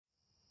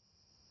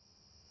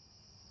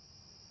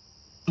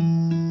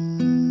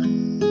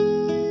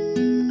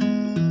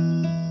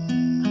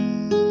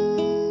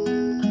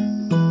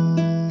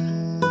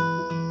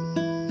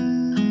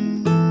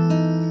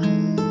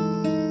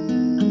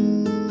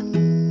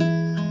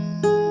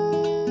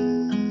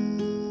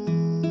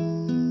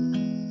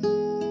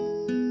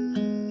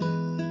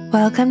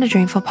Welcome to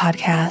Dreamful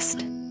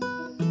Podcast,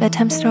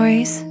 bedtime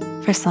stories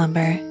for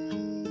slumber.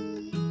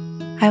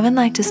 I would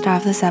like to start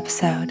off this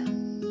episode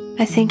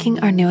by thanking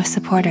our newest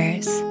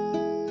supporters,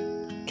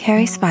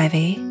 Carrie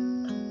Spivey,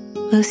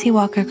 Lucy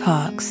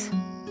Walker-Cox,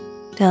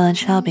 Dylan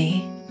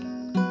Shelby,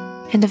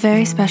 and a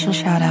very special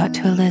shout out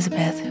to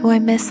Elizabeth, who I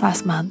missed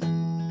last month.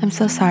 I'm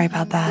so sorry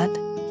about that.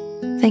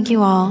 Thank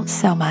you all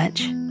so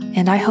much,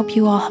 and I hope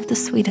you all have the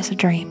sweetest of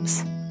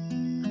dreams.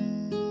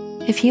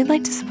 If you'd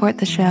like to support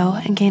the show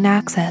and gain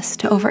access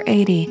to over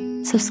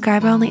 80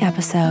 subscriber-only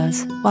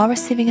episodes while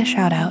receiving a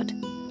shout-out,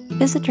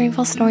 visit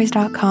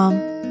dreamfulstories.com,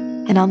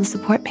 and on the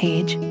support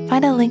page,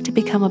 find a link to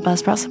become a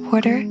Buzzsprout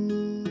supporter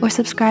or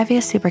subscribe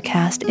via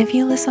Supercast if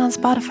you listen on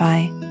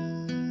Spotify.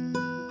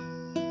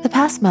 The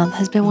past month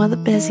has been one of the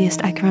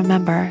busiest I can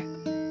remember.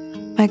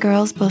 My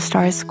girls both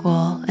started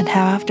school and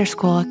have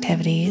after-school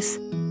activities.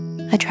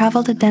 I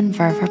traveled to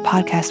Denver for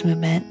podcast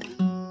movement,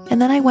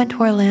 and then I went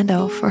to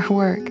Orlando for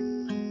work.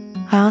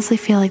 I honestly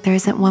feel like there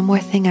isn't one more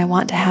thing I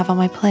want to have on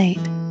my plate.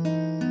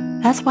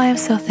 That's why I'm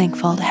so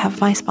thankful to have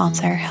my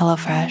sponsor,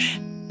 HelloFresh.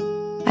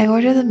 I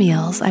order the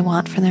meals I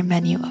want from their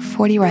menu of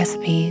 40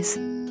 recipes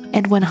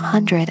and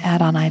 100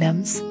 add-on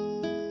items,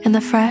 and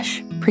the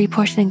fresh,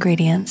 pre-portioned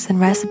ingredients and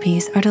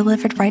recipes are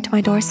delivered right to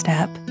my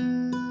doorstep.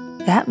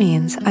 That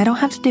means I don't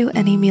have to do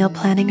any meal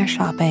planning or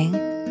shopping,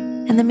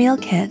 and the meal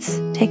kits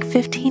take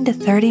 15 to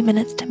 30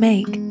 minutes to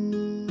make.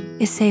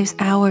 It saves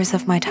hours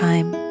of my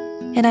time,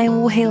 and I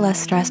am way less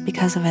stressed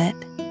because of it.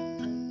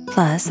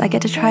 Plus, I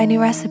get to try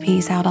new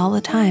recipes out all the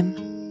time.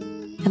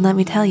 And let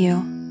me tell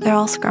you, they're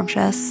all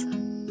scrumptious.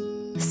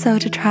 So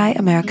to try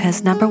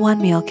America's #1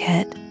 meal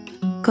kit,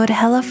 go to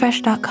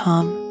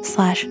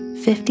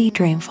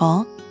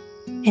hellofresh.com/50dreamful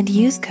and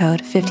use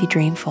code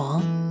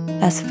 50dreamful,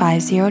 that's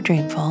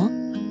 50dreamful,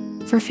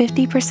 for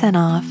 50%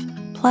 off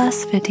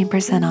plus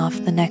 15% off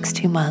the next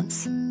 2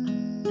 months.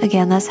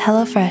 Again, that's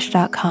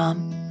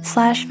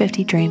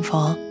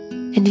hellofresh.com/50dreamful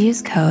and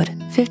use code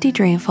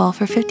 50dreamful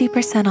for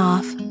 50%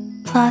 off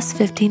plus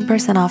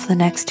 15% off the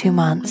next 2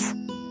 months.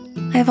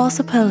 I have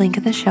also put a link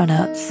in the show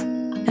notes,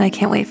 and I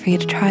can't wait for you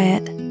to try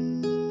it.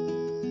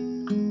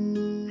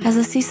 As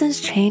the seasons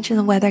change and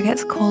the weather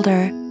gets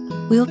colder,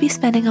 we will be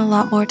spending a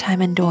lot more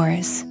time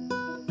indoors.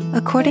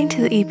 According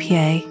to the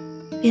EPA,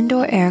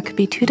 indoor air could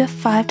be 2 to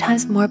 5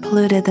 times more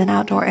polluted than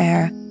outdoor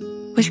air,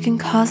 which can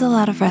cause a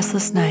lot of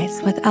restless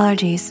nights with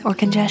allergies or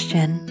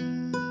congestion.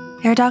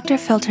 Air Doctor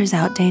filters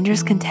out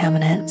dangerous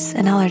contaminants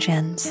and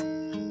allergens,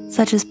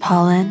 such as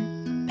pollen,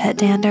 pet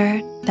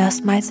dander,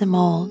 dust mites, and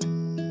mold,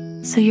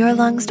 so your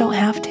lungs don't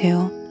have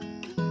to.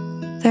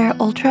 Their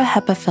Ultra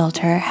HEPA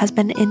filter has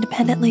been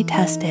independently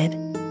tested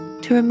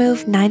to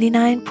remove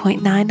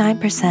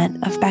 99.99%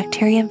 of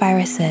bacteria and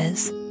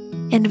viruses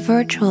and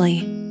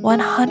virtually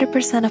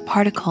 100% of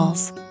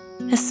particles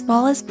as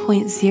small as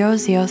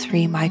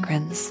 0.003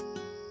 microns.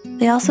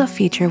 They also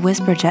feature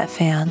whisper jet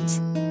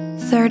fans,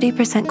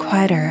 30%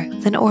 quieter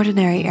than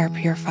ordinary air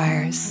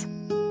purifiers.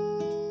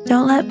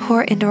 Don't let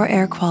poor indoor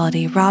air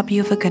quality rob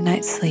you of a good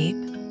night's sleep.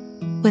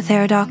 With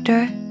Air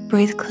Doctor,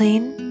 breathe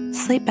clean,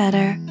 sleep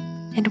better,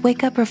 and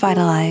wake up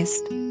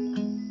revitalized.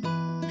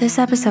 This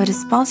episode is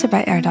sponsored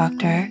by Air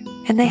Doctor,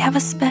 and they have a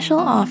special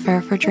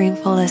offer for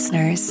Dreamful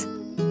listeners.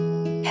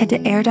 Head to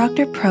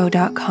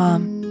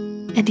airdoctorpro.com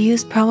and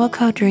use promo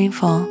code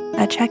Dreamful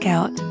at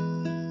checkout.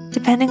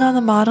 Depending on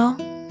the model,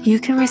 you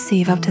can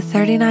receive up to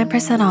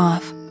 39%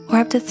 off or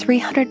up to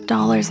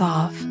 $300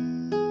 off.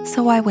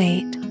 So why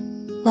wait?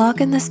 Log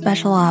in the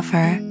special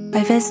offer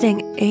by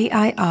visiting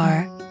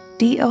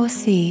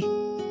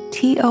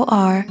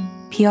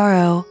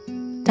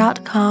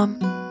airdoctorpro.com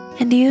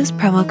and use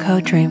promo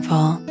code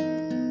Dreamful.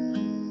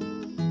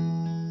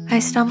 I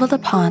stumbled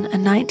upon a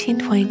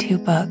 1922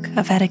 book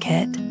of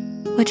Etiquette,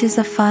 which is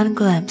a fun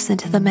glimpse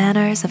into the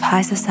manners of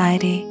high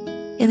society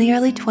in the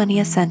early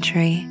 20th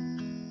century.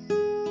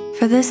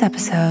 For this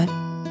episode,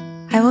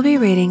 I will be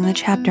reading the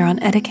chapter on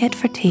etiquette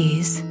for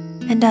teas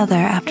and other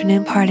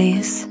afternoon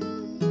parties.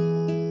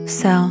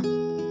 So,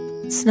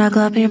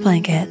 snuggle up in your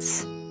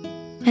blankets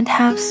and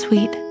have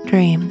sweet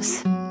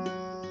dreams.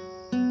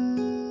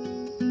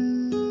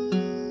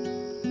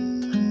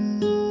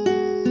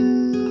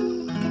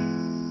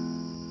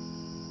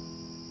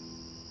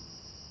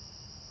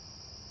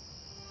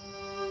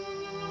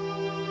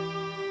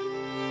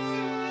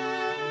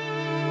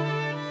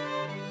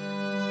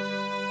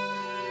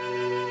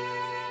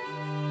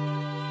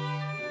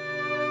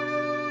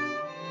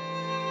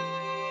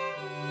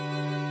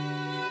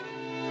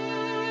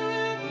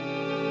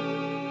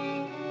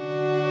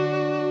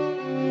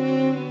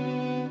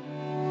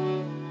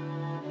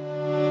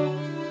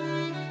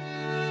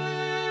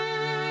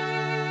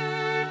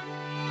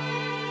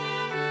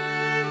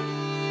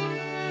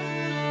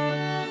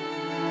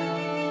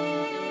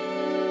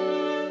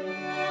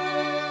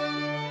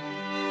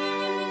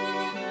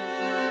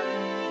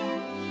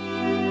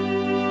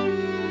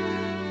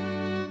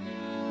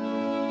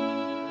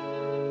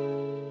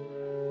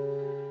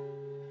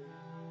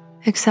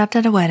 Except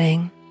at a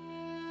wedding,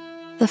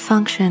 the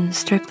function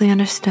strictly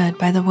understood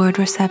by the word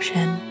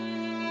reception,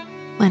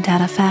 went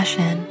out of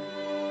fashion,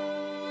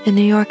 in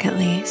New York at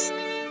least,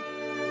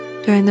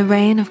 during the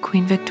reign of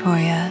Queen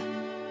Victoria,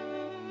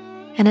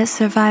 and its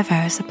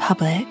survivor is a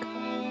public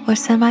or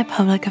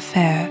semi-public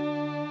affair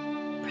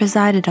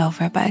presided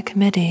over by a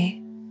committee,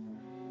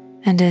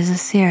 and is a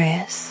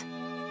serious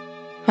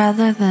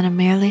rather than a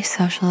merely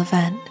social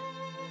event.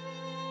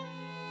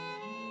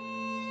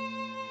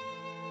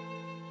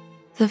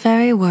 The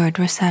very word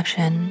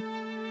reception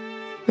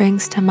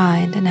brings to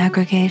mind an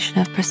aggregation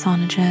of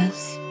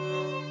personages,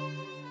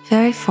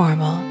 very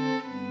formal,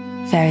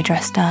 very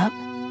dressed up,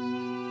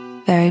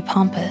 very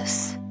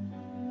pompous,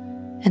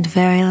 and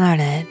very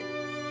learned,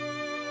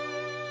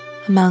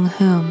 among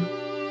whom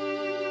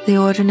the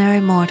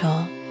ordinary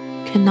mortal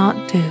cannot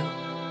do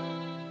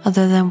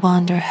other than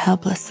wander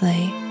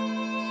helplessly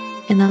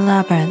in the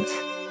labyrinth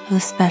of the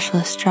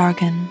specialist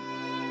jargon.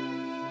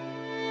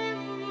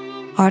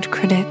 Art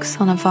critics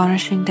on a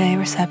varnishing day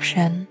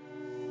reception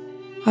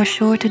are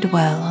sure to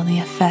dwell on the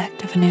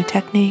effect of a new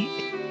technique,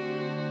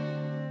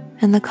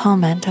 and the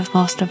comment of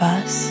most of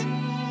us,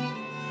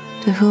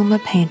 to whom a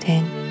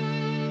painting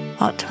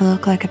ought to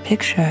look like a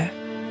picture,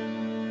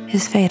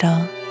 is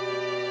fatal.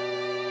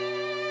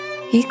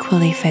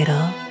 Equally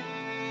fatal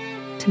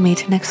to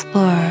meet an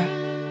explorer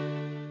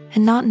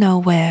and not know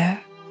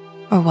where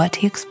or what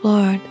he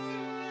explored,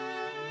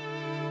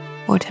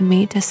 or to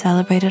meet a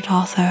celebrated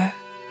author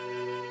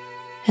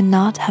and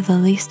not have the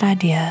least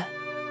idea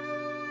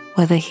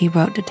whether he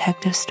wrote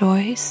detective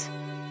stories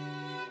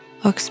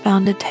or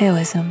expounded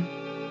Taoism.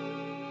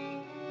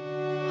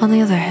 On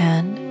the other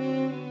hand,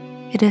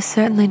 it is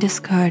certainly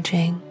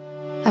discouraging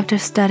after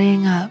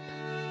studying up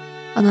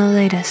on the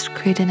latest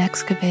Cretan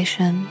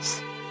excavations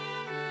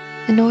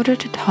in order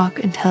to talk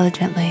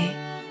intelligently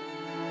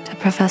to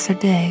Professor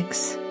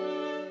Diggs,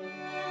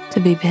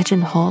 to be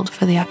pigeonholed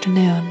for the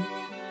afternoon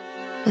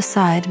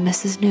beside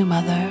Mrs.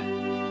 Newmother,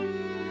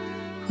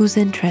 whose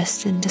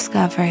interest in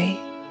discovery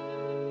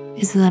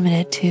is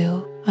limited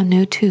to a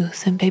new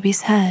tooth in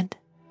baby's head.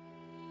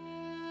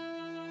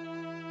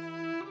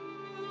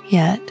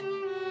 Yet,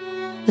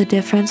 the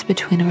difference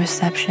between a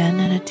reception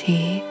and a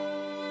tea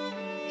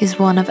is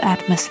one of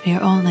atmosphere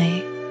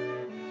only,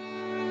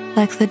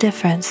 like the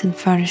difference in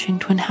furnishing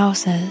twin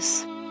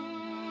houses.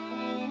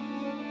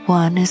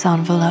 One is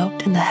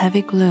enveloped in the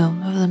heavy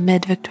gloom of the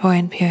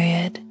mid-Victorian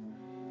period.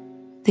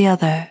 The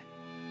other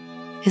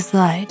is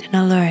light and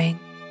alluring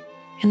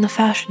in the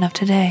fashion of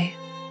today.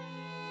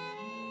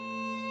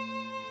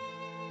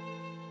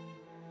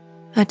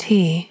 A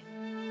tea,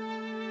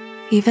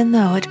 even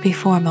though it be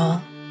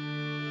formal,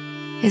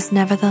 is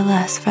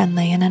nevertheless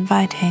friendly and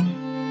inviting.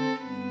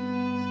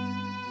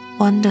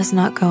 One does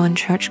not go in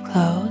church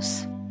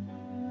clothes,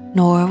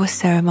 nor with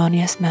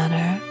ceremonious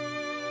manner,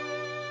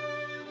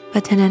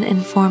 but in an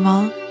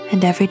informal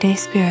and everyday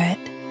spirit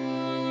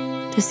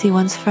to see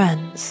one's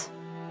friends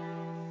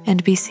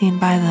and be seen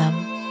by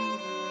them.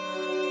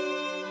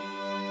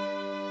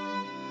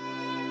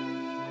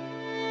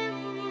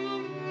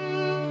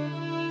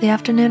 The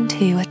afternoon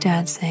tea with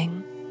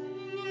dancing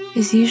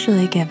is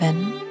usually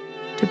given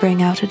to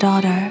bring out a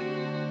daughter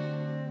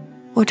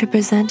or to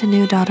present a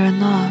new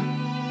daughter-in-law.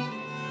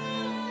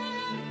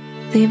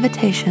 The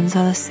invitations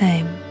are the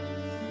same,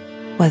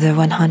 whether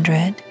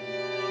 100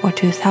 or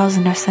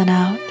 2,000 are sent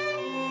out.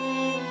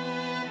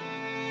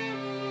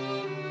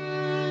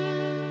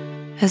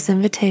 As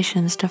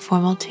invitations to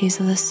formal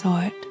teas of this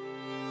sort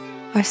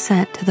are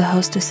sent to the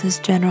hostess's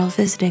general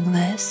visiting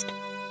list,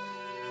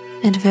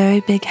 and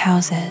very big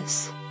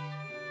houses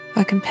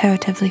are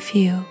comparatively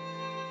few,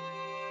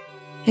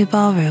 a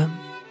ballroom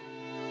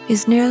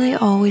is nearly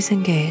always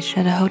engaged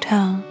at a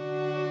hotel.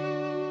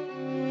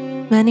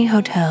 Many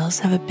hotels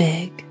have a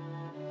big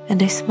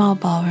and a small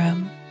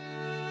ballroom,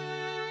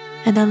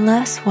 and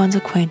unless one's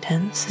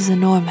acquaintance is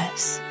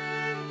enormous,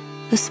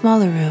 the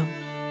smaller room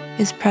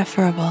is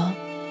preferable.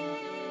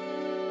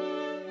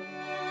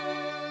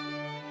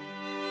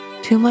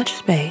 Too much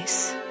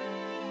space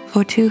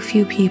for too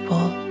few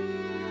people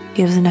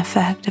gives an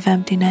effect of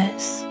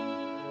emptiness,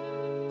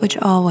 which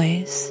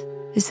always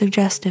is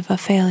suggestive of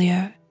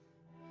failure.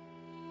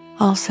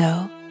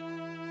 Also,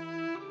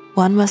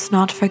 one must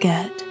not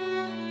forget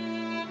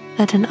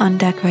that an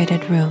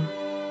undecorated room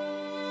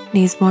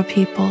needs more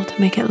people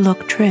to make it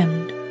look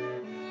trimmed,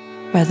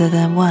 rather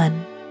than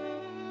one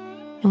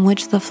in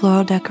which the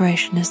floral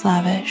decoration is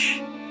lavish.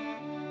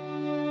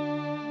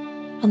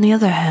 On the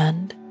other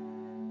hand,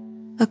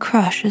 a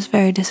crush is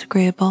very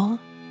disagreeable,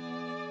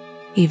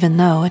 even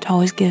though it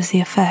always gives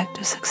the effect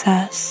of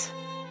success.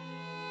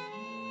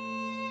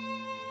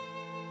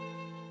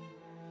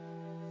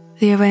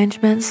 The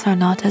arrangements are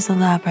not as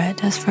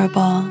elaborate as for a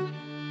ball.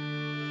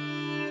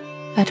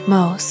 At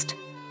most,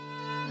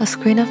 a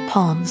screen of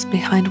palms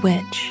behind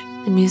which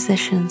the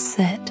musicians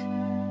sit,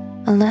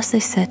 unless they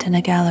sit in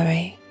a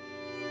gallery.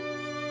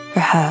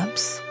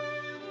 Perhaps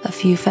a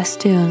few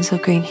festoons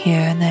of green here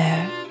and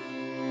there,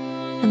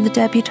 and the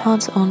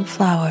debutante's own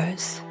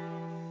flowers,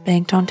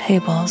 banked on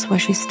tables where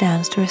she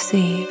stands to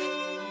receive,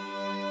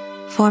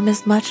 form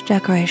as much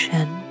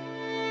decoration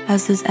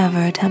as is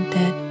ever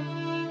attempted.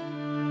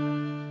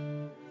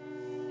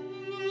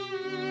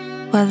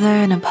 Whether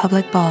in a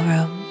public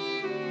ballroom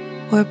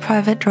or a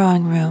private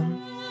drawing room,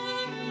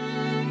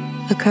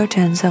 the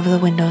curtains over the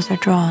windows are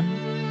drawn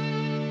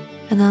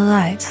and the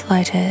lights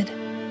lighted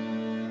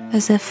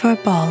as if for a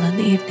ball in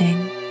the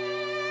evening.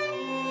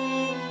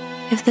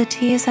 If the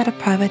tea is at a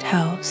private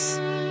house,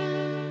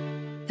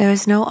 there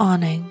is no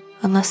awning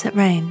unless it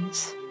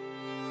rains,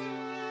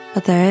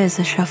 but there is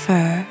a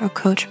chauffeur or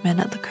coachman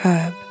at the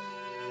curb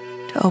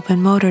to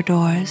open motor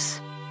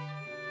doors,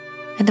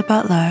 and a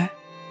butler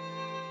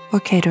or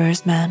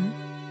caterer's man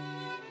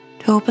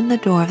to open the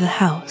door of the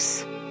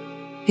house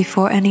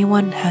before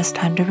anyone has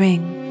time to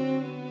ring.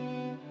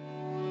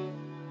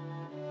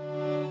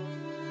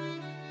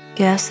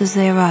 Guests as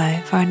they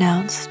arrive are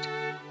announced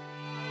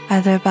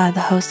either by the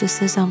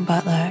hostess's own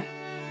butler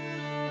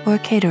or a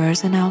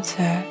caterer's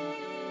announcer.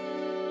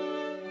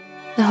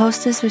 The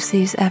hostess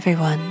receives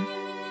everyone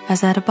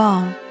as at a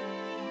ball.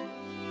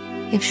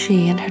 If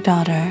she and her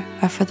daughter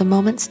are for the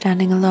moment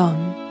standing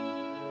alone,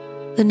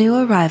 the new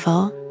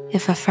arrival,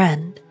 if a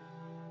friend,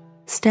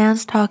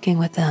 stands talking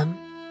with them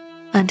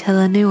until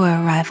a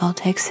newer arrival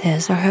takes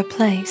his or her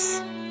place.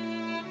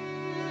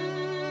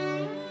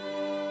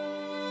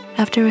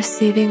 After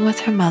receiving with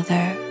her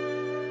mother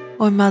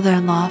or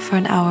mother-in-law for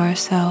an hour or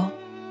so,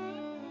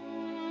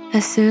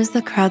 as soon as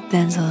the crowd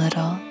thins a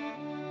little,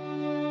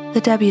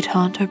 the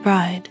debutante or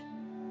bride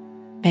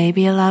may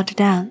be allowed to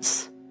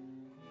dance.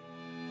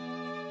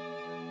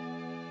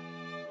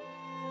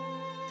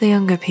 The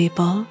younger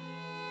people,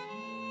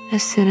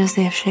 as soon as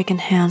they have shaken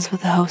hands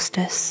with the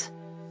hostess,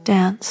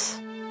 dance.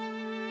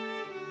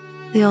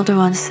 The older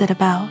ones sit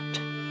about,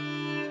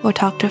 or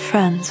talk to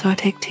friends or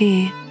take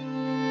tea.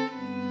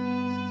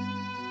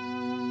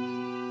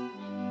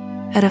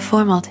 At a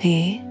formal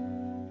tea,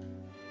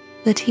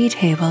 the tea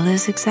table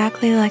is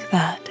exactly like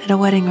that at a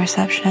wedding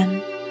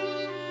reception,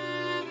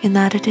 in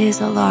that it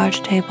is a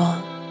large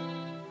table,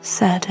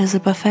 set as a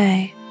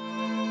buffet,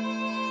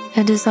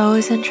 and is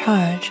always in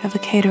charge of a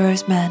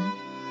caterer's men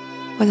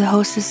or the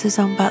hostess's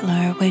own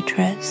butler or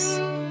waitress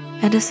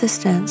and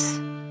assistants.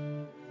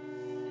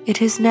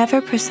 It is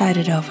never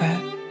presided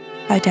over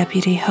by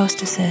deputy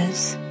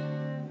hostesses.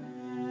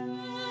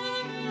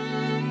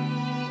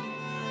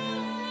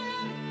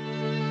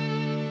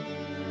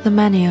 The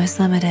menu is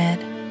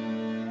limited.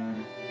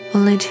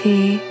 Only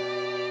tea,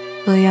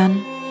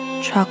 bouillon,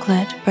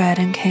 chocolate, bread,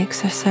 and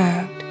cakes are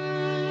served.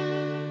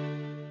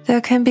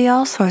 There can be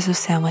all sorts of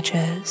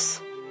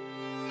sandwiches,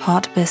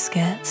 hot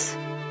biscuits,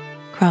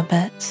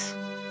 crumpets,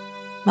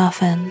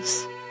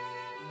 muffins,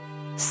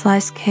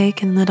 sliced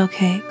cake and little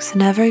cakes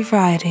in every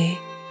variety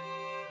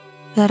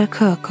that a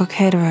cook or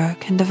caterer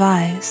can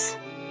devise.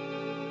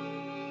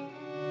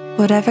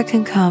 Whatever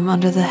can come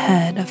under the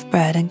head of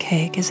bread and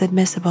cake is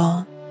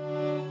admissible,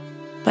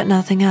 but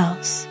nothing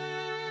else,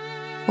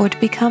 or it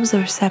becomes a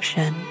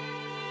reception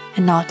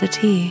and not a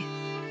tea.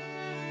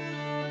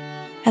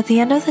 At the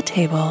end of the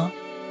table,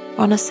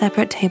 or on a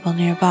separate table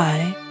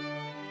nearby,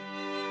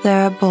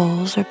 there are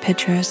bowls or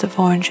pitchers of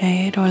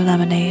orangeade or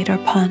lemonade or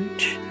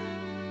punch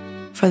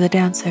for the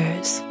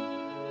dancers,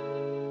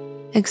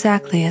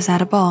 exactly as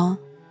at a ball.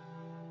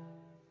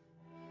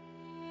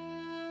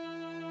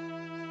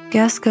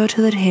 Guests go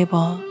to the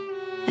table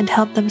and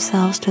help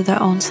themselves to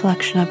their own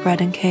selection of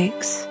bread and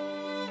cakes.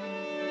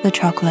 The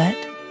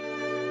chocolate,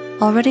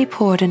 already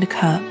poured into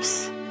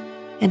cups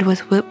and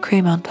with whipped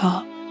cream on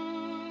top,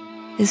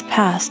 is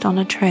passed on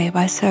a tray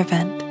by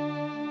servant.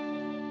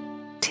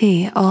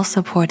 Tea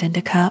also poured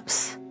into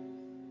cups,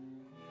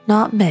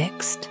 not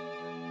mixed,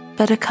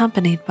 but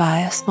accompanied by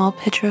a small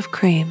pitcher of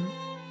cream,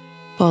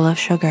 bowl of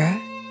sugar,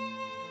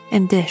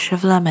 and dish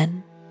of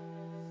lemon,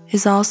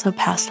 is also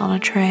passed on a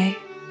tray.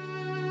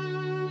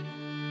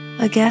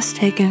 A guest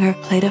taking her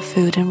plate of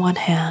food in one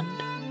hand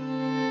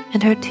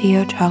and her tea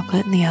or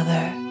chocolate in the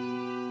other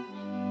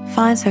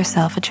finds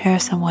herself a chair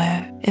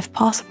somewhere, if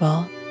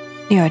possible,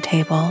 near a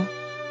table,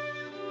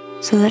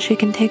 so that she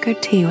can take her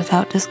tea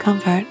without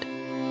discomfort.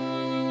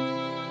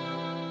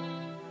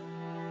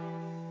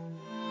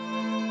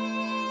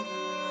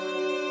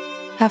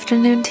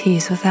 Afternoon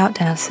teas without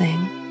dancing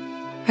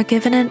are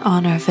given in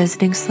honor of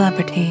visiting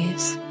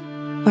celebrities,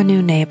 or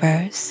new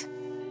neighbors,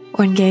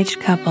 or engaged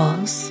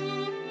couples,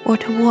 or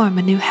to warm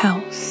a new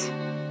house,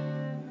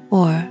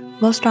 or,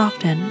 most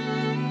often,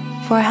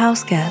 for a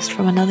house guest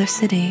from another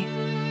city.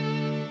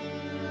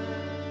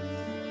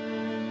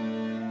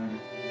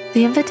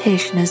 The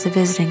invitation is a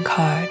visiting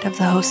card of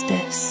the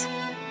hostess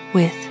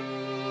with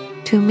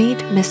 "To meet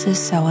Mrs.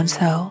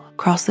 So-and-so"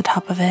 across the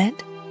top of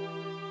it,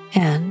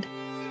 and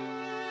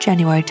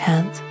January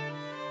 10th,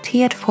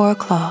 tea at 4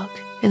 o'clock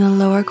in the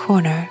lower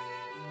corner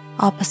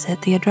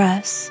opposite the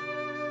address.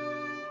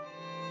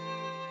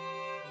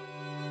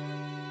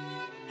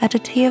 At a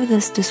tea of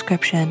this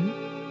description,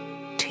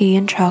 tea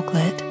and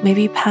chocolate may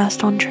be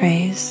passed on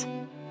trays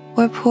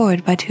or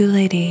poured by two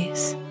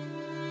ladies,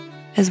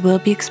 as will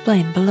be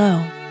explained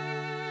below.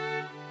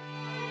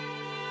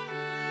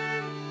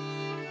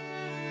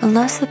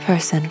 Unless the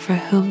person for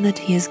whom the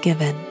tea is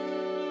given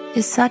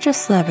is such a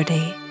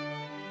celebrity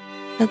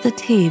that the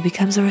tea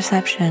becomes a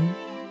reception,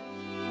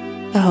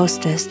 The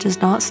hostess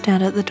does not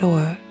stand at the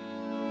door,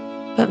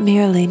 but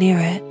merely near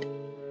it,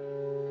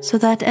 so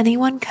that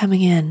anyone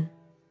coming in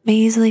may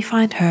easily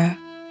find her.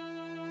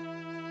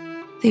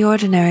 The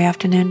ordinary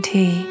afternoon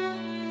tea,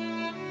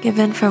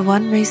 given for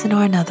one reason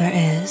or another,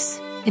 is,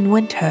 in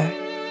winter,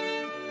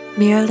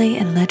 merely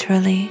and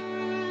literally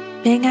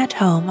being at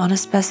home on a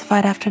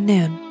specified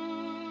afternoon,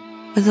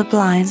 with the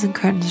blinds and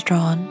curtains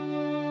drawn,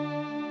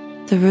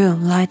 the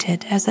room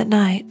lighted as at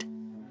night,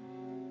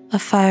 a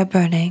fire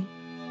burning,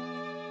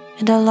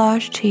 and a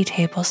large tea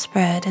table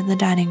spread in the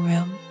dining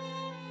room,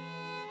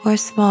 or a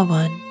small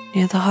one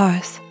near the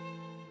hearth.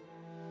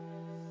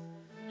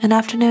 An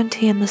afternoon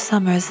tea in the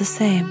summer is the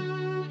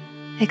same,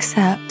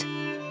 except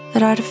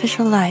that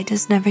artificial light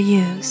is never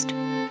used,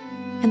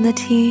 and the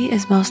tea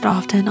is most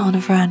often on a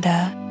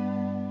veranda.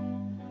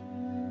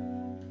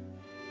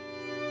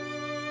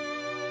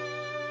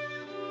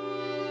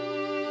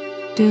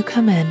 "Do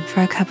come in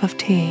for a cup of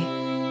tea"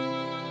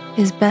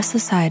 is best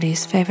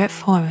society's favorite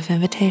form of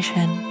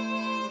invitation.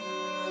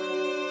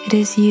 It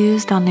is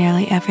used on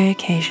nearly every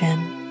occasion,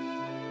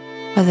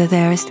 whether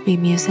there is to be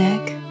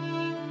music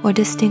or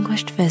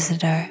distinguished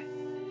visitor,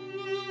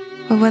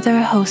 or whether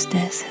a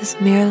hostess has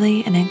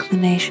merely an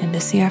inclination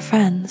to see her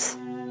friends.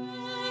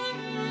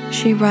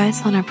 She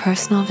writes on her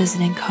personal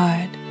visiting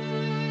card,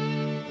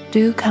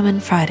 "Do come in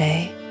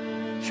Friday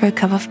for a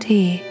cup of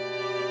tea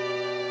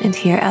and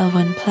hear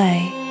Elwyn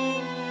play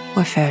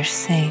or Farish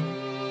sing,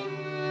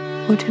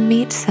 or to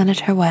meet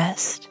Senator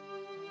West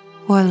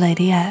or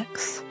Lady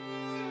X."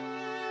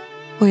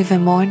 Or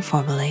even more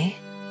informally,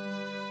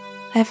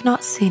 "I have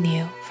not seen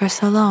you for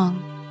so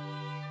long."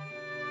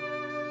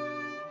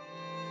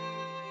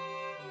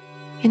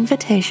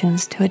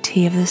 Invitations to a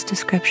tea of this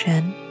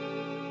description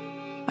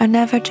are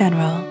never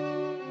general.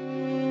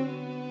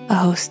 A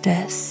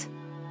hostess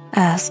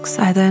asks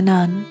either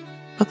none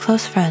but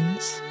close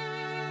friends,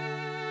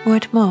 or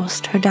at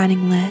most her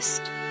dining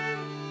list.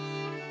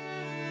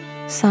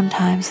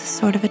 Sometimes this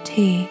sort of a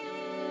tea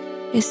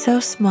is so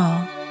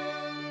small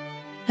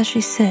that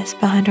she sits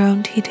behind her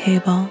own tea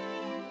table,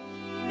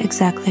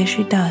 exactly as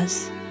she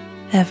does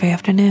every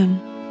afternoon.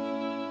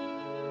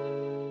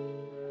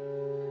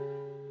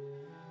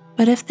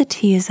 But if the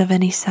tea is of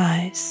any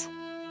size,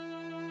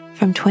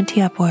 from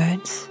 20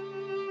 upwards,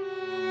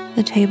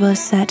 the table is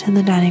set in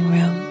the dining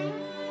room,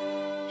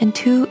 and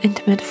two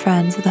intimate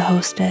friends of the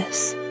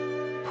hostess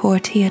pour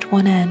tea at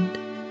one end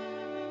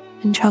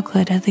and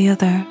chocolate at the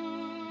other.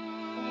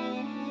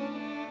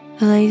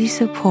 The ladies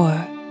who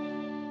pour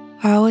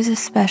are always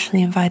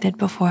especially invited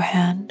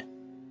beforehand,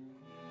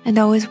 and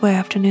always wear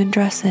afternoon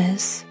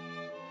dresses,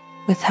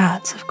 with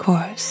hats, of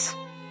course,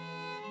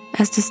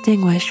 as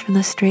distinguished from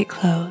the street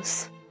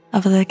clothes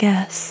of their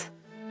guests.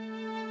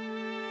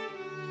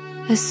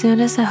 As soon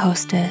as a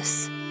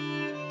hostess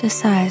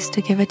decides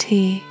to give a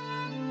tea,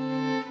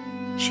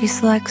 she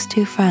selects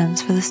two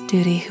friends for this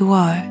duty who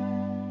are,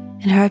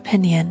 in her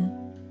opinion,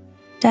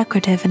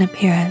 decorative in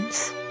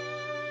appearance,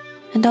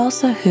 and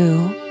also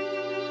who,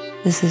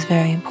 this is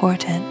very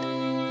important,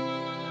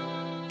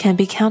 can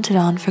be counted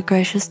on for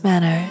gracious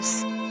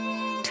manners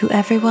to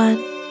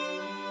everyone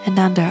and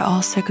under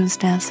all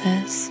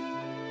circumstances.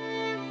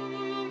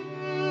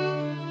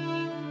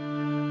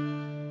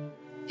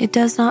 It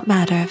does not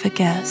matter if a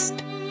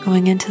guest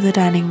going into the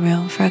dining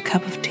room for a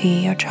cup of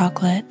tea or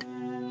chocolate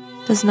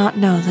does not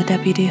know the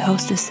deputy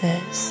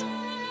hostesses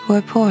who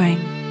are pouring.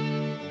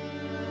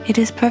 It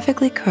is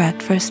perfectly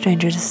correct for a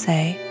stranger to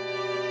say,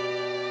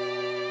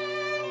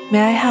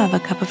 "May I have a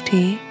cup of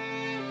tea?"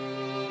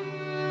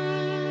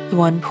 The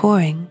one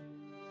pouring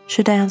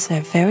should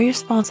answer very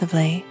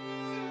responsively,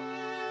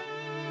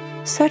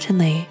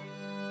 "Certainly.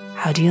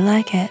 How do you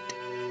like it?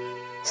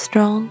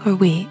 Strong or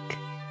weak?"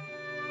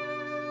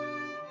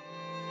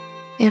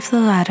 If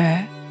the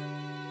latter,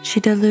 she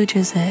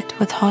deluges it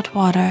with hot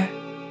water,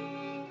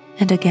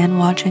 and again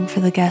watching for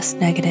the guest's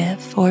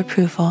negative or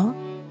approval,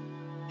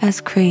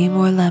 as cream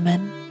or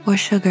lemon or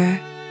sugar,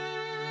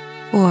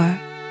 or,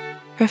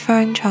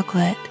 preferring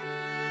chocolate,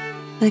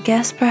 the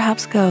guest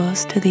perhaps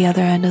goes to the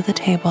other end of the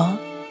table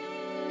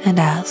and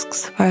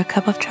asks for a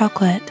cup of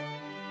chocolate.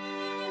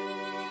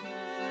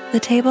 The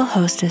table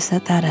hostess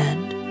at that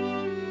end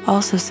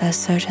also says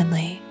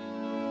certainly,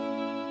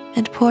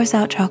 and pours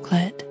out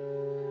chocolate.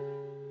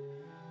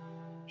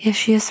 If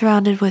she is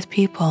surrounded with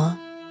people,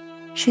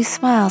 she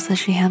smiles as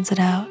she hands it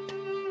out,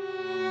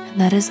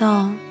 and that is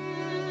all.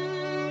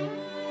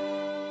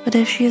 But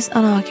if she is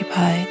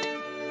unoccupied,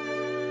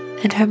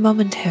 and her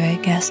momentary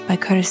guest by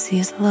courtesy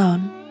is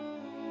alone,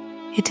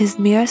 it is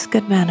merest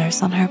good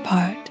manners on her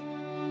part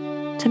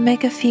to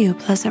make a few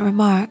pleasant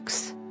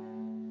remarks.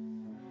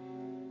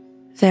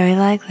 Very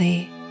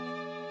likely,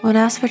 when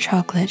asked for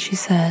chocolate, she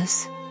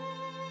says,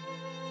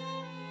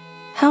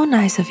 "How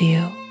nice of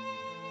you.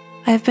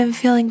 I have been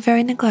feeling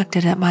very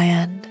neglected at my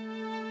end.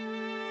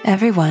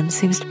 Everyone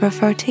seems to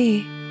prefer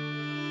tea."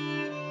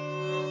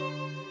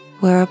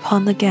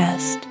 Whereupon the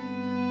guest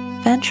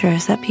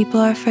ventures that people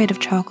are afraid of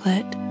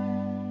chocolate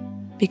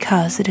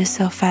because it is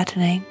so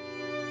fattening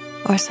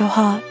or so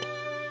hot.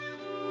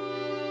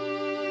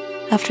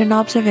 After an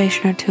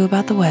observation or two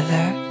about the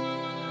weather,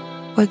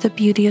 or the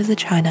beauty of the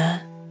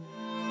china,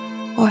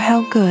 or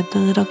how good the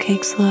little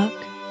cakes look,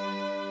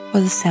 or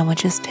the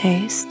sandwiches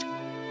taste,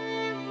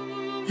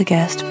 the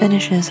guest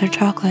finishes her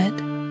chocolate.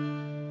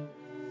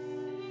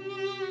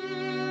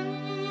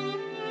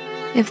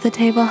 If the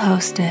table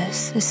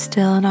hostess is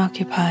still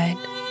unoccupied,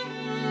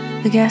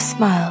 the guest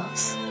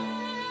smiles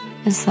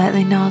and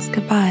slightly nods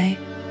goodbye.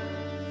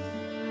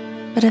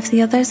 But if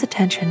the other's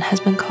attention has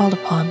been called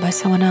upon by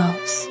someone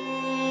else,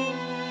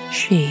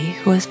 she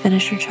who has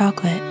finished her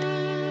chocolate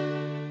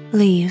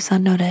leaves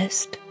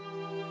unnoticed.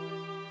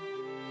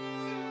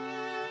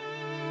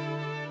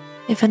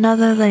 If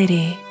another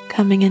lady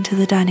coming into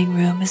the dining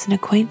room is an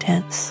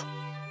acquaintance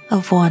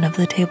of one of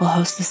the table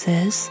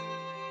hostesses,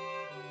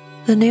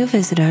 the new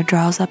visitor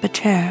draws up a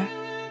chair,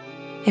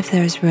 if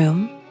there is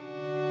room,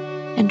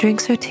 and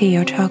drinks her tea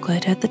or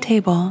chocolate at the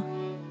table.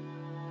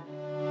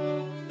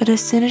 But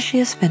as soon as she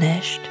is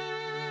finished,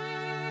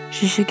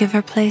 she should give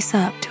her place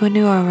up to a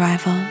newer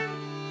arrival.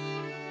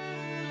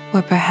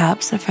 Or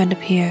perhaps a friend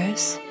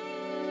appears,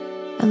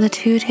 and the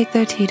two take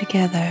their tea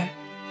together,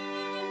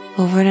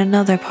 over in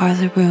another part of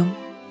the room,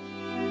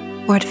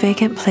 or at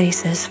vacant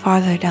places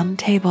farther down the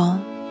table.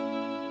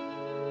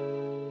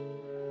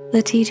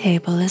 The tea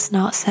table is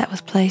not set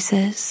with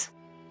places,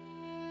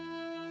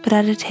 but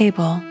at a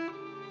table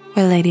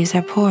where ladies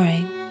are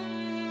pouring,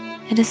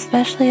 and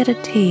especially at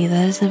a tea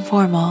that is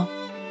informal,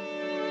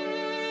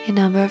 a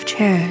number of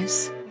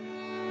chairs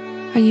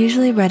are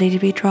usually ready to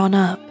be drawn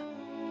up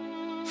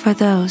for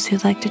those who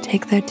like to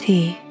take their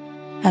tea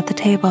at the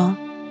table.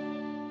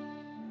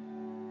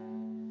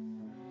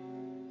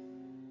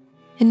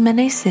 In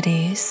many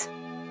cities,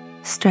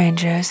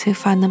 strangers who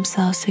find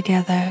themselves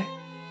together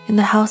in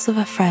the house of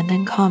a friend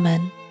in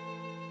common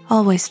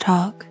always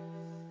talk.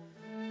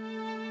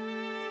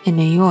 In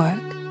New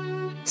York,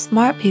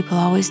 smart people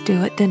always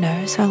do at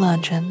dinners or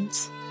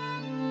luncheons,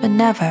 but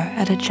never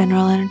at a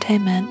general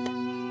entertainment.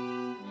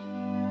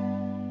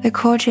 Their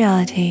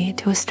cordiality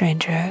to a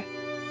stranger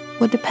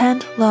would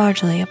depend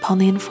largely upon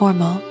the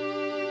informal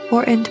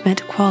or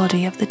intimate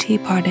quality of the tea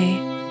party.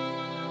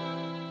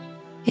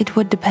 It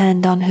would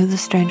depend on who the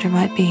stranger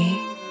might be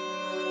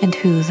and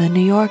who the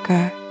New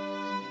Yorker.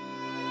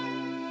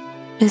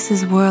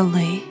 Mrs.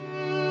 Worldly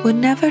would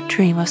never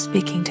dream of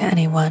speaking to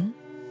anyone,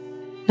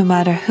 no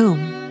matter whom,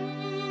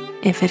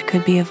 if it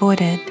could be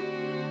avoided.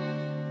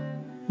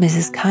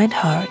 Mrs.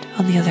 Kindheart,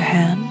 on the other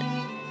hand,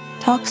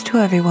 talks to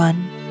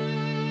everyone,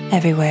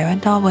 everywhere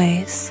and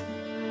always.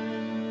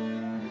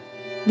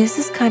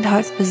 Mrs.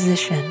 Kindheart's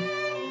position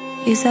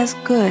is as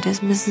good as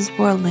Mrs.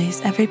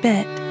 Worldly's every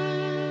bit,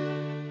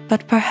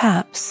 but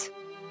perhaps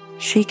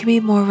she can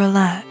be more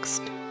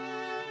relaxed,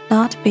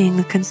 not being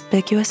the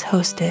conspicuous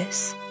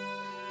hostess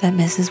that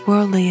Mrs.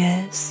 Worldly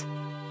is.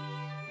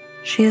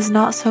 She is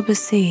not so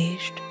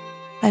besieged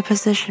by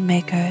position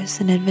makers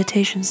and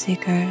invitation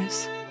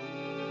seekers.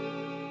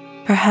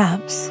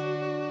 Perhaps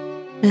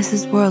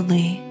Mrs.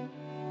 Worldly,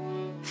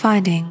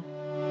 finding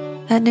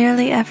that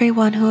nearly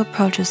everyone who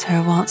approaches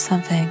her wants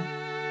something,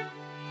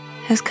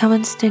 has come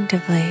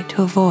instinctively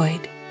to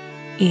avoid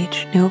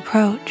each new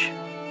approach.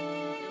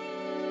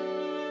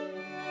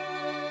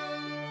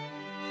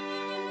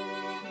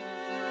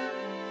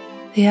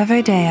 The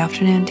everyday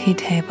afternoon tea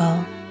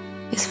table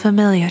is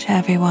familiar to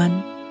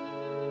everyone.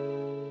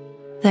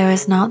 There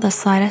is not the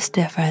slightest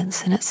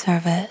difference in its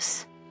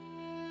service,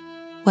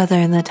 whether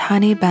in the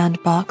tiny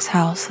bandbox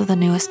house of the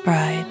newest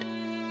bride,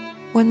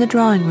 or in the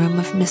drawing room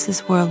of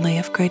Mrs. Worldly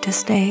of great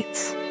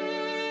estates,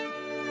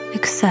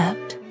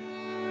 except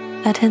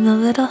that in the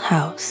little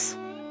house,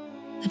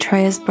 the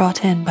tray is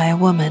brought in by a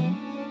woman,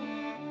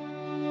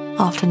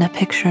 often a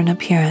picture in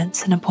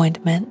appearance and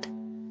appointment,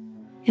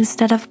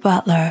 instead of a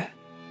butler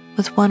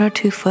with one or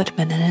two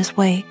footmen in his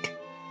wake.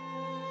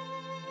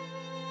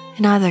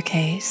 In either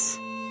case,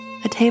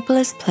 a table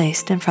is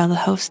placed in front of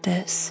the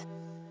hostess.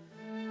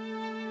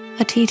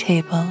 A tea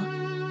table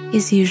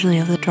is usually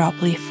of the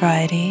drop leaf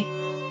variety,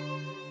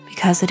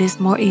 because it is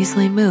more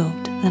easily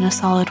moved than a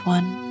solid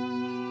one.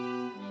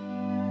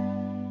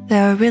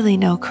 There are really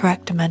no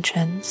correct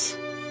dimensions.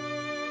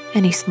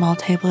 Any small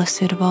table is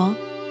suitable.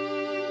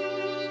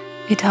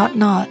 It ought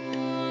not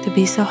to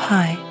be so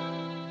high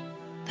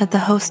that the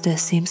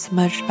hostess seems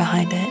submerged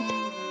behind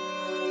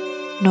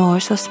it, nor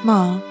so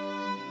small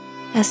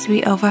as to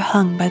be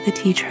overhung by the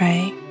tea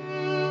tray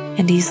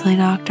and easily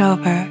knocked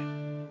over.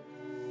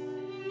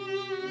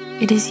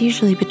 It is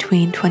usually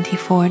between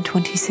 24 and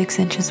 26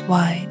 inches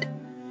wide,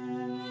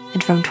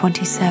 and from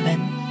 27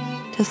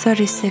 to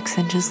 36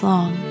 inches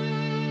long,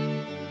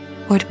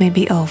 or it may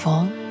be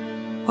oval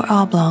or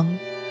oblong.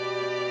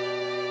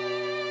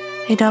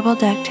 A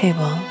double-deck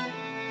table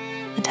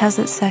that has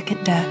its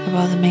second deck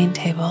above the main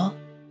table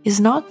is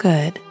not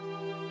good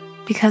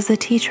because the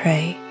tea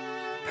tray,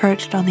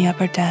 perched on the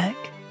upper deck,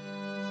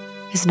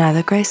 is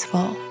neither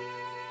graceful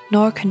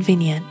nor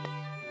convenient.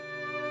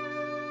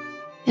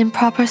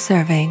 Improper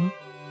serving,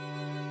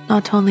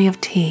 not only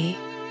of tea,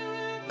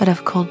 but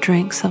of cold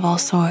drinks of all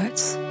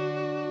sorts,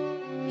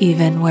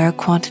 even where a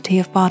quantity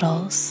of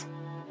bottles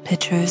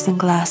pitchers and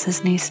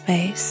glasses need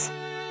space.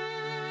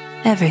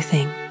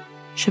 Everything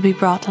should be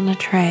brought on a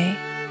tray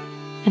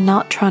and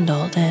not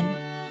trundled in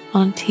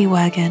on a tea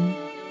wagon.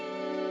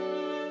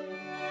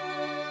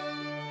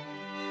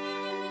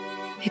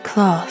 A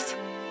cloth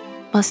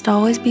must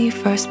always be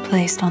first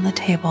placed on the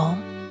table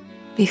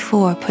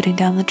before putting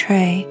down the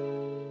tray.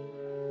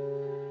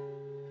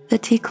 The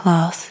tea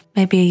cloth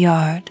may be a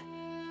yard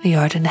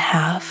and a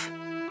half,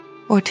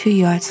 or 2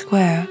 yards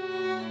square.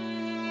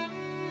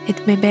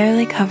 It may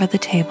barely cover the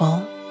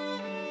table,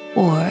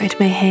 or it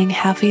may hang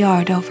half a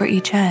yard over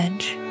each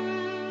edge.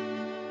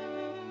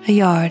 A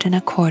yard and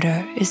a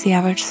quarter is the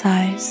average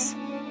size.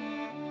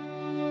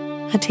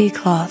 A tea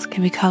cloth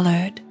can be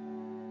colored,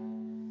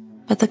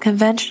 but the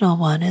conventional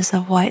one is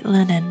of white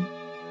linen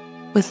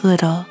with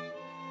little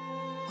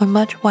or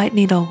much white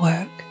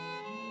needlework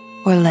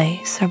or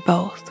lace or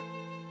both.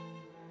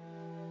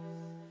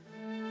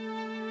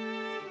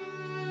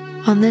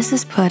 On this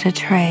is put a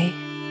tray,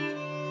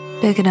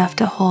 big enough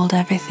to hold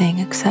everything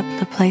except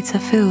the plates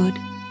of food.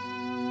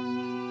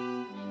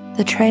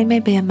 The tray may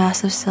be a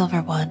massive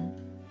silver one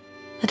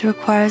that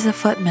requires a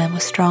footman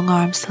with strong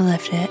arms to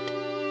lift it,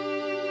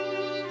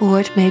 or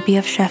it may be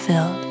of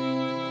Sheffield,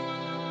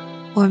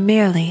 or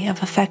merely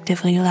of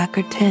effectively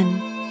lacquered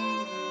tin.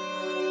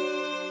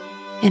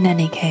 In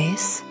any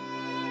case,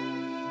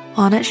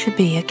 on it should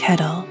be a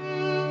kettle,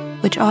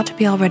 which ought to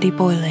be already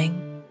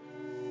boiling,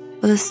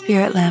 with a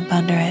spirit lamp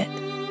under it,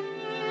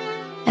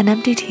 an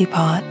empty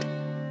teapot,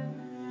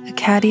 a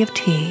caddy of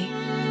tea,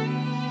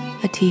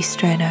 a tea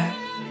strainer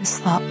and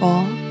slop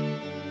bowl,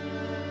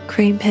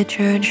 cream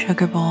pitcher and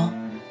sugar bowl,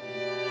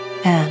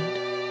 and,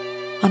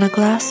 on a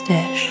glass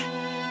dish,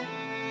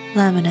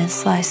 lemon in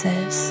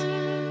slices,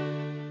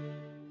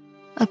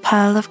 a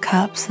pile of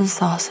cups and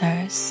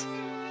saucers,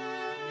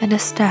 and a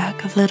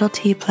stack of little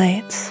tea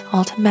plates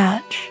all to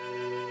match,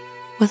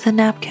 with a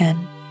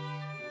napkin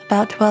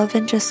about 12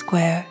 inches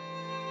square,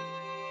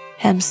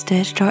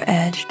 hem-stitched or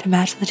edged to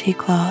match the tea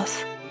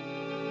cloth,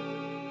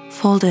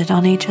 folded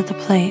on each of the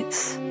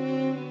plates,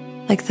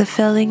 like the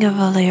filling of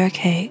a layer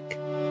cake.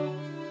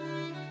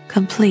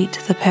 Complete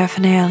the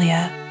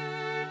paraphernalia.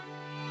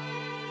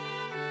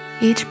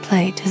 Each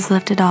plate is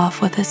lifted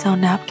off with its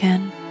own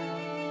napkin.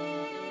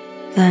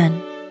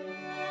 Then,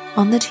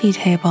 on the tea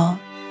table,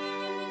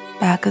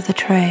 back of the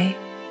tray,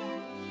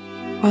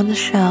 or on the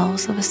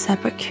shelves of a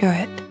separate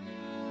curate,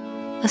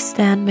 a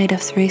stand made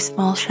of 3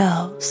 small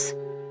shelves,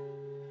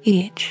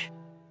 each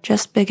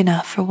just big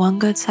enough for 1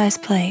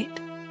 good-sized plate,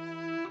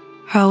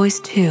 are always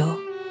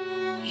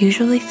 2,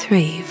 usually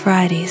 3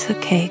 varieties of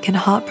cake and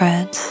hot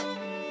breads.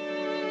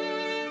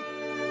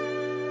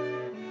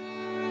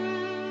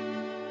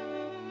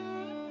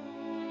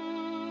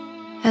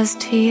 As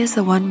tea is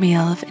the one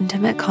meal of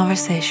intimate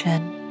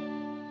conversation,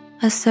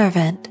 a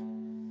servant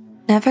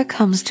never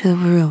comes to the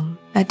room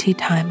at tea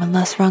time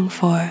unless rung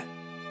for,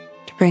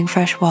 to bring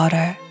fresh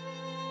water,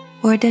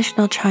 or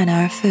additional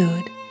china or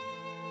food,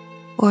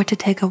 or to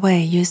take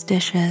away used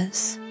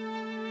dishes.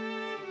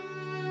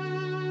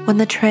 When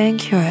the tray and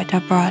curate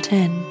are brought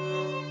in,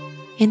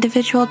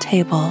 individual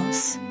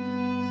tables,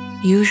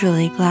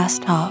 usually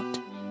glass-topped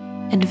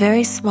and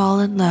very small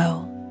and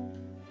low,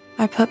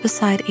 are put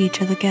beside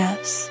each of the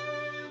guests,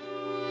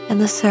 and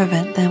the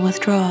servant then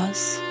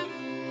withdraws.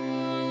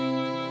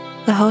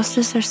 The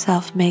hostess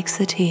herself makes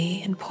the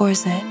tea and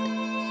pours it.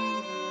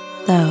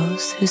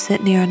 Those who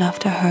sit near enough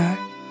to her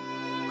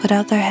put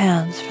out their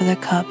hands for their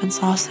cup and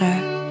saucer.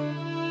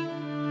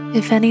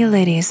 If any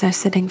ladies are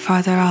sitting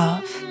farther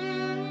off,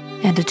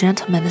 and a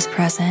gentleman is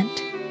present,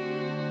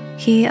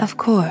 he, of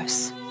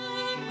course,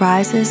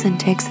 rises and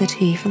takes the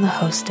tea from the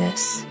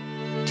hostess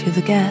to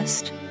the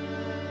guest.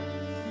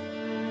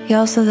 He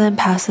also then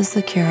passes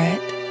the curate,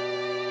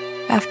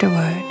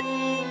 afterward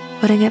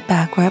putting it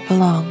back where it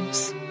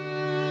belongs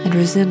and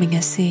resuming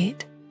his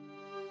seat.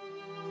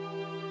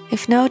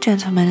 If no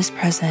gentleman is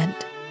present,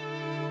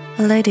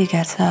 a lady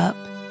gets up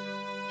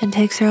and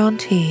takes her own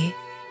tea,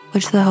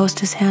 which the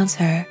hostess hands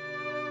her,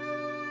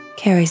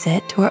 carries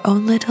it to her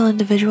own little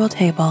individual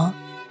table,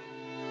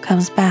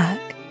 comes back,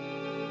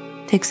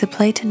 takes a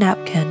plate and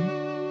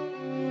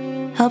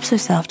napkin, helps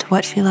herself to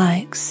what she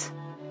likes,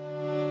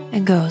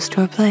 and goes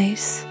to her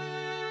place.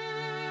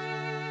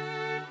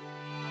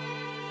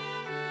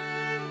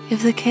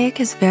 If the cake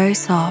is very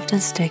soft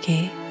and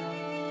sticky,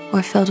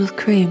 or filled with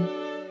cream,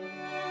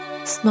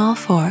 small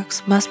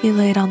forks must be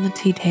laid on the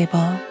tea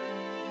table.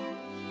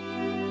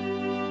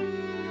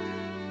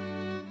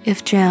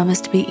 If jam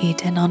is to be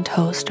eaten on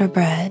toast or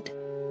bread,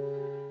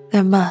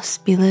 there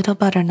must be little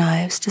butter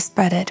knives to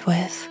spread it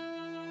with.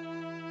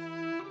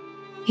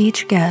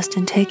 Each guest,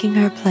 in taking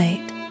her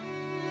plate,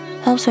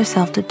 helps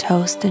herself to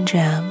toast and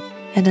jam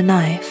and a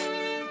knife,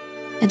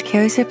 and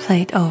carries her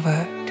plate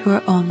over to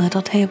her own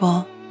little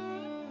table.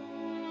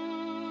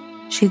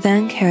 She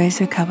then carries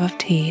her cup of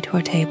tea to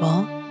her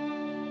table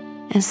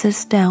and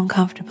sits down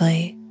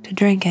comfortably to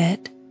drink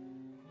it.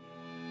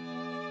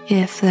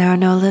 If there are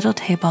no little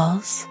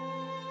tables,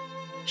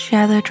 she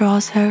either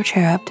draws her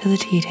chair up to the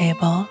tea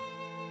table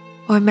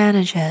or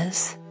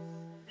manages,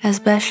 as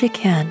best she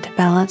can to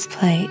balance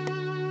plate,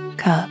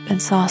 cup,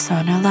 and saucer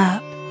on her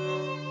lap,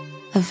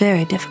 a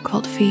very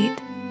difficult feat.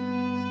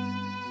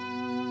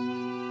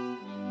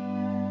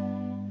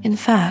 In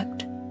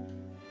fact,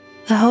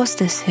 the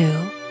hostess who,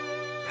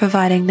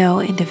 providing no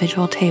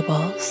individual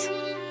tables,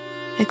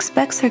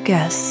 expects her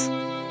guests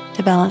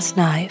to balance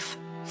knife,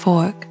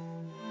 fork,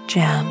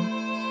 jam,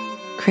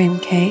 cream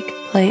cake,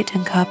 plate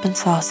and cup and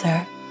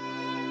saucer,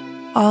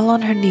 all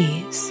on her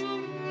knees,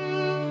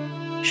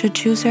 should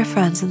choose her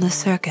friends in the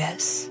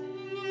circus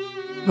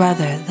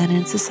rather than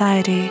in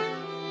society.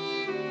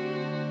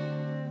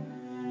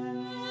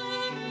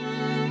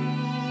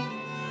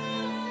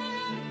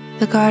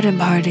 The garden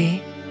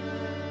party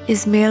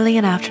is merely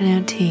an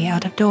afternoon tea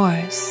out of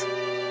doors.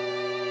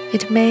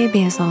 It may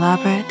be as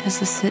elaborate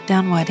as a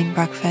sit-down wedding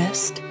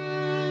breakfast,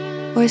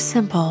 or as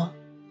simple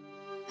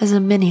as a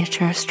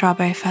miniature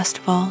strawberry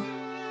festival.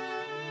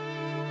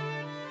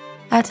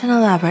 At an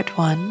elaborate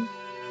one,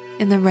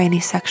 in the rainy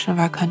section of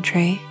our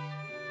country,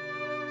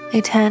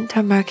 a tent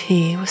or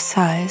marquee with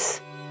size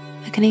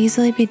that can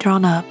easily be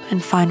drawn up in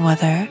fine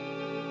weather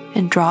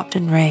and dropped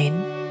in rain,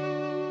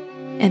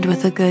 and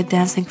with a good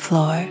dancing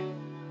floor,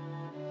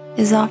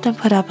 is often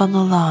put up on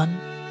the lawn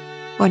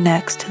or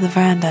next to the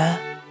veranda,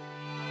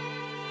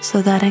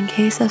 so that in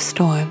case of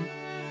storm,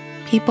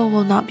 people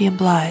will not be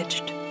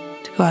obliged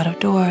to go out of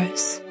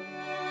doors.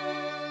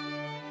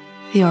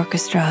 The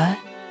orchestra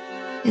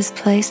is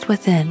placed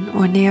within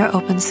or near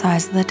open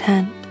sides of the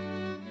tent,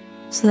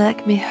 so that it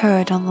can be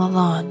heard on the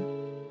lawn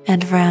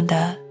and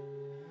veranda,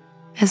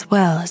 as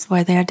well as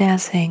where they are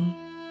dancing.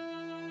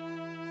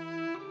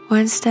 Or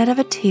instead of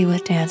a tea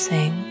with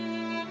dancing,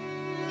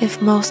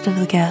 if most of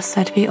the guests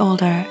are to be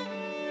older,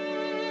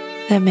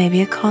 there may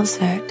be a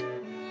concert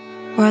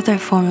or other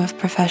form of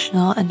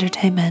professional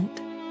entertainment.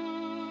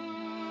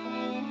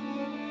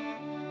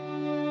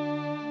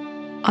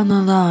 On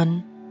the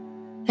lawn,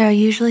 there are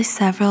usually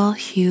several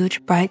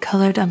huge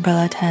bright-colored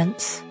umbrella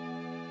tents,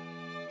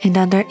 and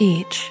under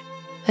each,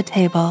 a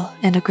table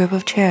and a group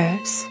of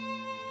chairs,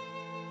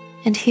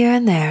 and here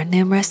and there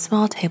numerous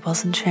small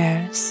tables and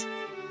chairs.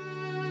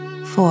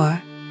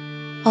 For,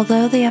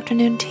 although the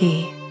afternoon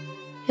tea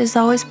is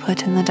always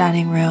put in the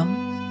dining room,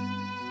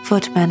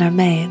 footmen or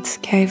maids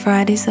carry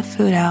varieties of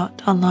food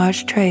out on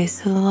large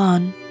trays to the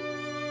lawn,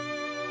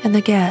 and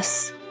the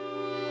guests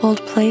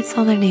hold plates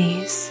on their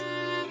knees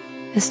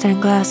and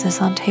stand glasses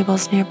on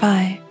tables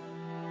nearby.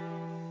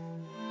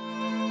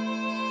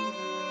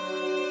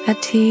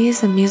 At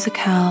teas and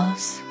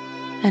musicales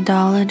and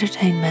all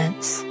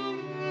entertainments,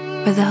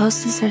 where the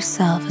hostess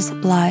herself is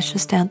obliged to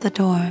stand at the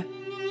door,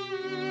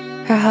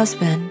 her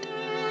husband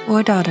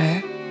or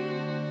daughter,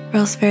 or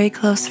else very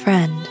close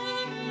friend,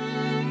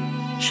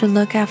 should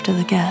look after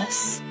the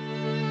guests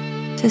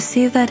to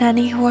see that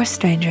any who are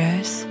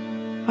strangers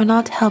are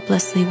not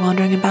helplessly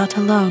wandering about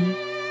alone,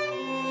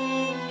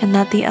 and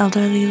that the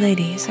elderly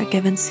ladies are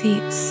given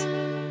seats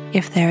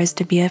if there is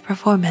to be a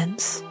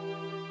performance,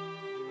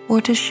 or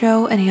to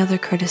show any other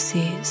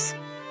courtesies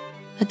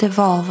that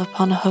devolve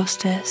upon a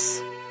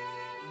hostess.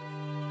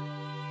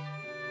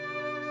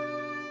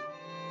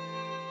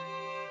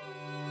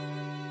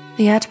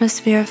 The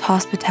atmosphere of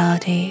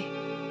hospitality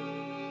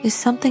is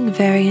something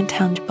very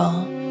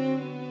intangible,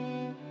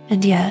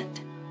 and yet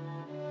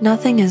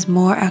nothing is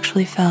more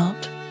actually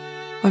felt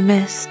or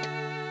missed.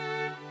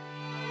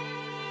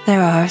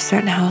 There are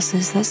certain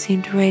houses that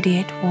seem to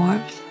radiate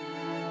warmth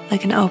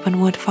like an open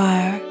wood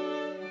fire.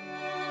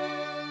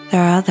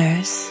 There are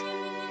others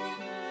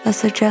that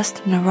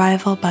suggest an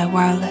arrival by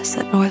wireless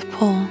at North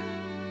Pole,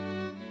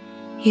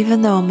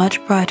 even though a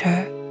much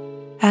brighter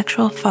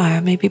actual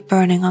fire may be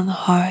burning on the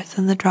hearth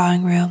in the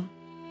drawing room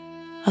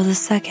of the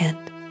second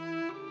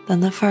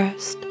than the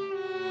first.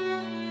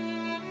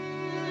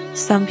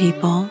 Some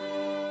people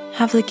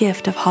have the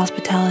gift of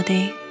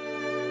hospitality.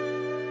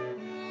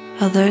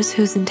 Others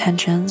whose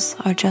intentions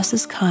are just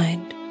as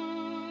kind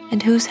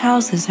and whose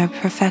houses are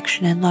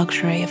perfection and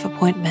luxury of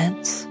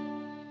appointments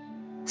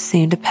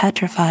seem to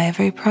petrify of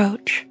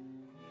reproach.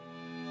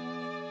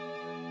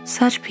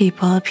 Such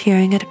people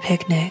appearing at a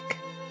picnic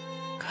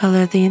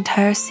color the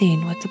entire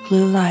scene with the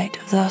blue light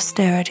of the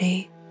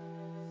austerity.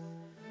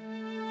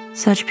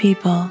 Such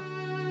people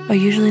are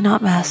usually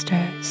not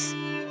masters,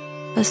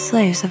 but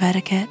slaves of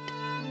etiquette.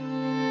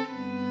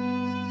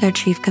 Their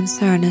chief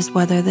concern is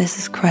whether this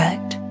is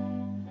correct,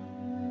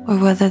 or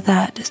whether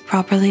that is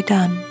properly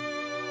done,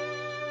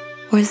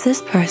 or is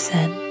this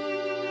person,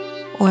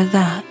 or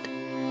that,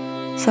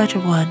 such a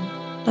one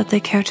that they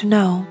care to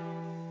know.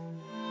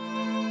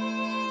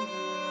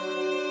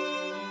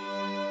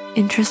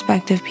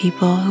 Introspective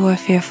people who are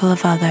fearful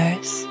of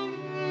others,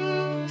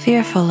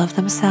 fearful of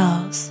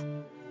themselves,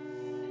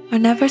 are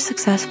never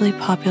successfully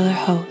popular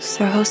hosts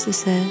or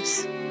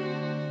hostesses.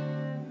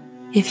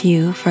 If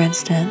you, for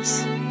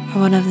instance, are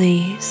one of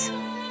these,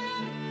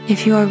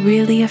 if you are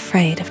really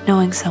afraid of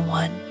knowing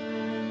someone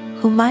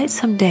who might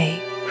someday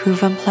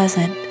prove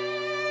unpleasant,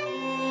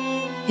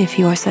 if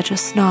you are such a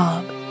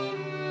snob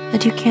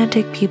that you can't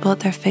take people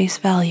at their face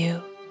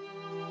value,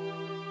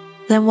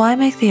 then why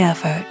make the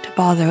effort to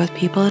bother with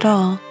people at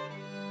all?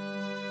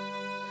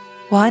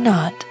 Why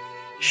not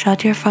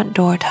shut your front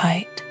door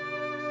tight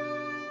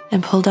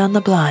and pull down the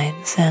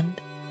blinds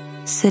and,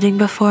 sitting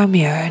before a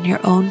mirror in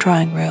your own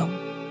drawing room,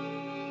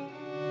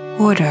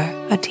 order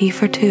a tea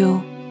for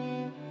two